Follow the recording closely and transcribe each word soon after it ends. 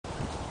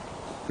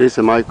This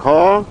is my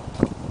car,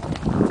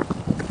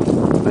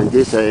 and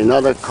this is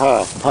another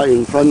car parked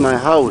in front of my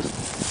house,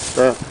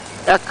 the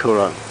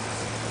Acura.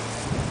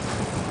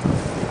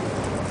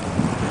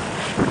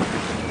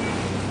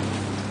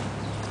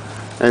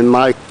 And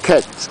my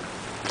cat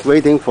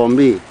waiting for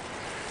me.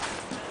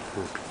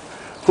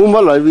 好唔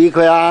好嚟餵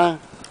佢啊？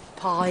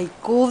排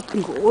骨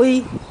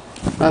會。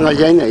啱個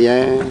影嚟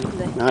嘅，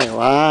係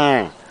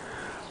哇，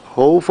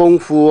好豐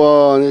富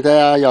喎！你睇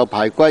下，有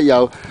排骨，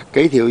有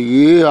幾條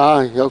魚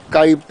啊，有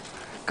雞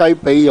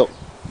髀肉。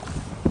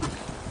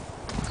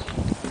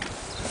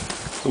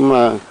咁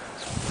啊，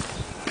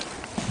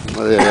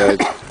我哋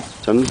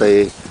準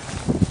備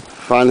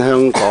返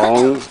香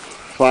港，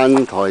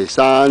返台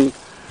山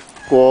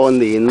過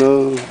年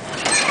咯。呢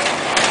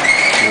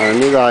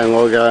個係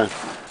我嘅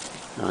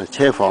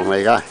車房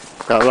嚟㗎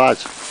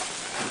 ，garage。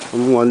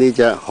咁我呢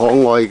隻可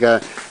愛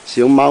嘅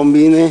小貓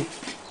咪呢，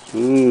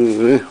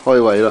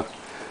開胃咯。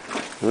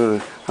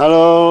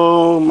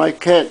Hello, my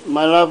cat,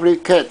 my lovely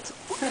cat.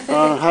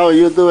 How are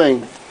you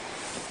doing?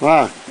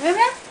 哇，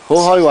好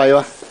開胃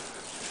喎，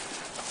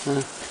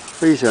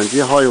非常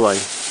之開胃。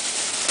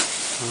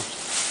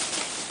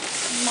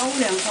貓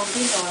糧放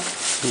邊度啊？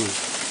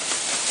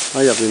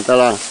喺入邊得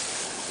啦。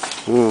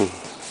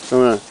咁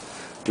啊，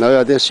紐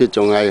約啲雪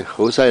仲係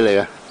好犀利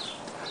啊，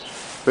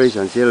非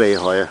常之厲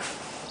害啊！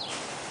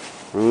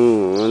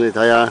你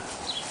睇下，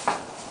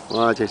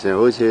哇，直情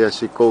好似隻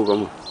雪糕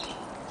咁。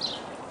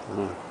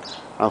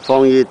阿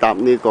芳姨搭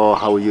呢個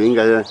後院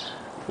嘅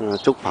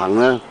竹棚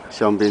咧，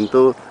上邊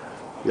都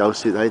有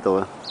雪喺度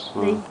啊。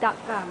你得㗎，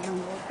我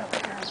得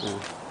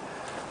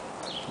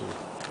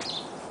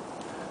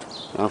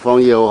㗎。阿芳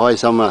姨好開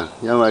心啊，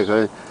因為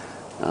佢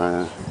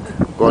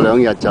過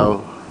2日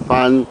就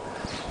返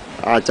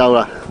亞洲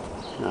啦，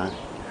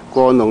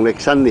過農曆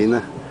新年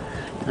啦。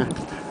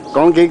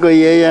講幾句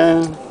嘢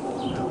啊！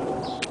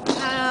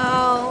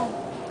 Hello,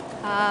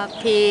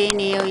 Happy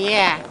New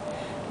Year！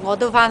 我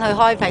都翻去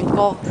開平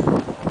過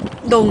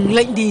農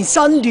曆年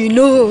新年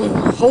咯，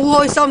好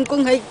開心，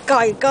恭喜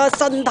大家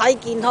身體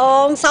健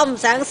康，心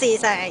想事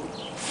成。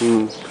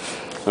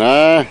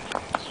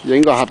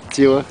影個合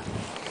照啊！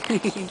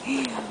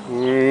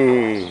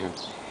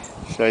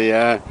所以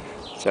啊，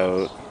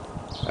就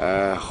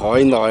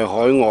海內海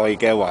外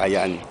嘅華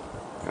人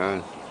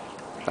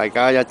大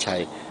家一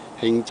齊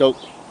慶祝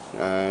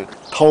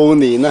兔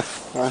年啊！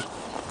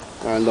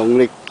農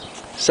曆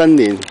新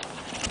年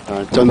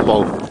進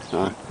步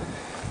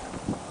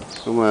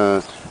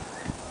咁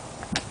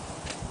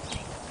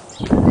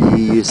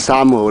2月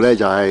3號咧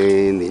就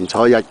係年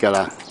初1㗎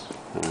啦，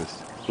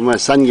咁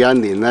新嘅一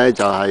年咧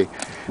就係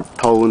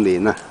兔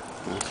年啊，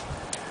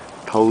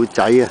兔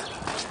仔啊，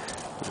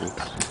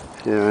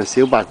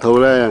小白兔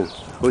咧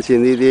好似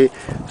呢啲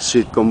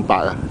雪咁白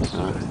啊，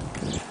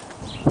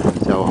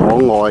又可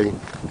愛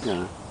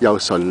又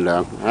純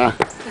良啊，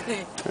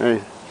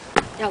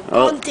又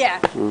乾淨，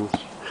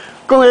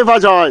恭喜發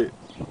財，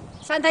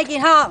身體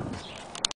健康。